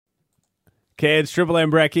Kids, Triple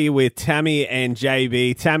M Brekkie with Tammy and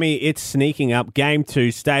JB. Tammy, it's sneaking up. Game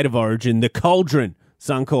 2, State of Origin, the Cauldron,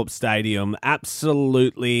 Suncorp Stadium.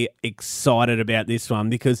 Absolutely excited about this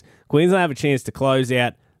one because Queensland have a chance to close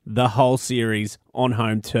out the whole series on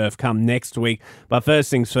home turf come next week. But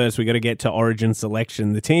first things first, we got to get to Origin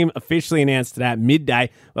selection. The team officially announced today at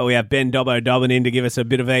midday, but we have Ben Dobbo-Dobbin in to give us a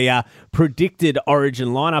bit of a predicted Origin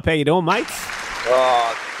lineup. How you doing, mates?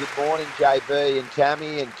 Oh, good morning, JB and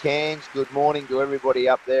Tammy and Cairns. Good morning to everybody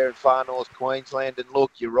up there in far north Queensland. And look,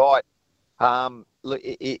 you're right.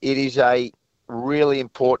 It is a really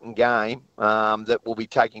important game that will be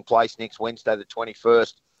taking place next Wednesday, the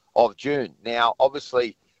 21st of June. Now,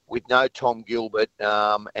 obviously, with no Tom Gilbert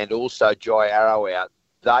and also Jai Arrow out,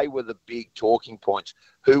 they were the big talking points.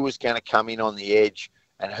 Who was going to come in on the edge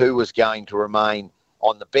and who was going to remain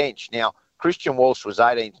on the bench? Now, Christian Walsh was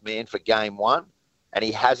 18th man for game 1, and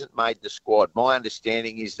he hasn't made the squad. My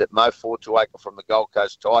understanding is that Mo Fortuaka from the Gold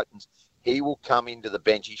Coast Titans, he will come into the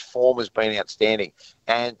bench. His form has been outstanding.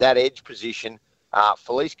 And that edge position,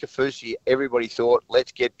 Felice Kafusi, everybody thought,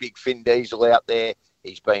 let's get Big Finn Diesel out there.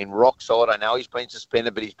 He's been rock solid. I know he's been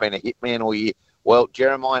suspended, but he's been a hitman all year. Well,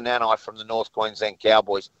 Jeremiah Nanai from the North Queensland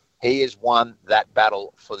Cowboys, he has won that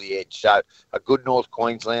battle for the edge. So a good North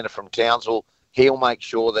Queenslander from Townsville, he'll make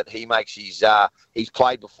sure that he makes his, he's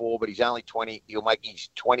played before, but he's only 20. He'll make his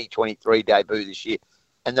 2023 debut this year.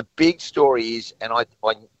 And the big story is, and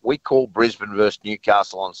we call Brisbane versus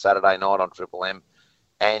Newcastle on Saturday night on Triple M,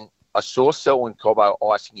 and I saw Selwyn Cobbo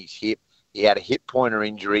icing his hip. He had a hip pointer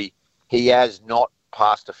injury. He has not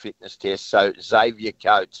passed a fitness test. So Xavier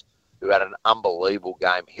Coates, who had an unbelievable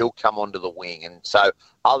game, he'll come onto the wing. And so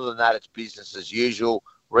other than that, it's business as usual.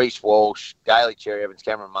 Reece Walsh, Daly Cherry Evans,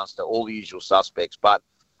 Cameron Munster, all the usual suspects. But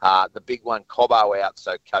the big one, Cobbo out,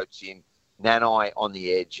 so Coates in, Nanai on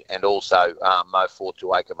the edge, and also Mo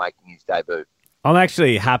Fortuaka making his debut. I'm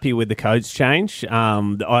actually happy with the coach change,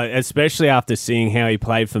 especially after seeing how he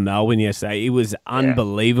played for Melbourne yesterday. He was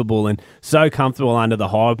unbelievable and so comfortable under the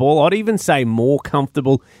high ball. I'd even say more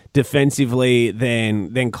comfortable defensively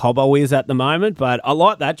than Cobbo is at the moment, but I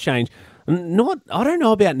like that change. I don't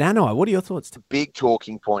know about Nanai. What are your thoughts? Big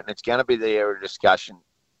talking point, and it's going to be the area of discussion.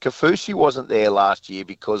 Kafusi wasn't there last year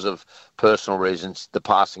because of personal reasons, the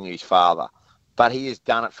passing of his father, but he has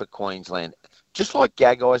done it for Queensland. Just like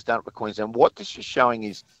Gagai's done it for Queensland. What this is showing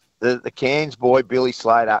is the Cairns boy, Billy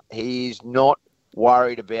Slater, he is not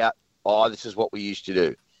worried about, this is what we used to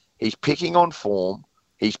do. He's picking on form.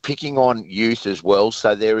 He's picking on youth as well.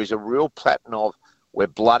 So there is a real pattern of we're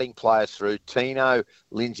blooding players through. Tino,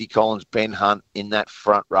 Lindsay Collins, Ben Hunt in that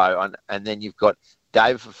front row. And then you've got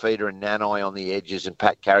David Fafita and Nanai on the edges and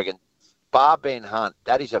Pat Carrigan. Bar Ben Hunt,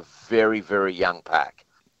 that is a very, very young pack.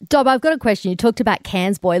 Dob, I've got a question. You talked about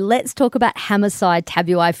Cairns boy. Let's talk about Hammerside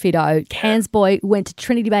Tabuai Fido. Cairns boy went to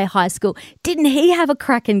Trinity Bay High School. Didn't he have a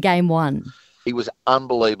crack in game 1? He was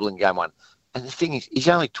unbelievable in game 1. And the thing is, he's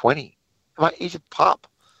only 20. Like, he's a pup.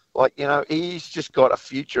 Like, he's just got a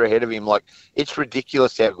future ahead of him. Like, it's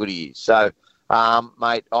ridiculous how good he is. So,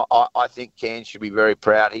 mate, I think Cairns should be very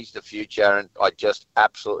proud. He's the future, and I just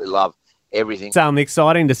absolutely love everything. So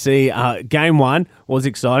exciting to see. Game 1 was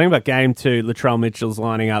exciting, but game 2, Latrell Mitchell's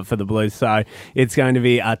lining up for the Blues. So it's going to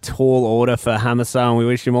be a tall order for Hammerside, and we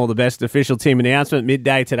wish him all the best. Official team announcement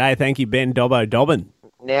midday today. Thank you, Ben Dobbo-Dobbin.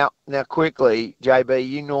 Now, quickly, JB,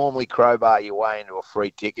 you normally crowbar your way into a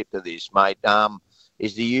free ticket to this, mate.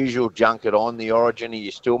 Is the usual junket on the Origin? Are you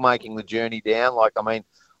still making the journey down?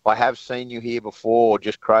 I have seen you here before,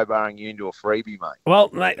 just crowbarring you into a freebie, mate. Well,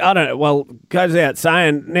 mate, I don't know. Well, goes out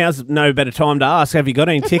saying now's no better time to ask. Have you got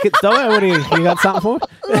any tickets, Dobbo? What do you got something for?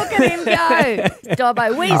 Look at him go.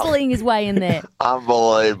 Dobbo weaseling his way in there.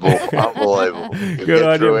 Unbelievable. You'll Good get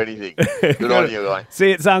on through you. anything. Good on you, guys. See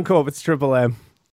you at Suncorp. It's Triple M.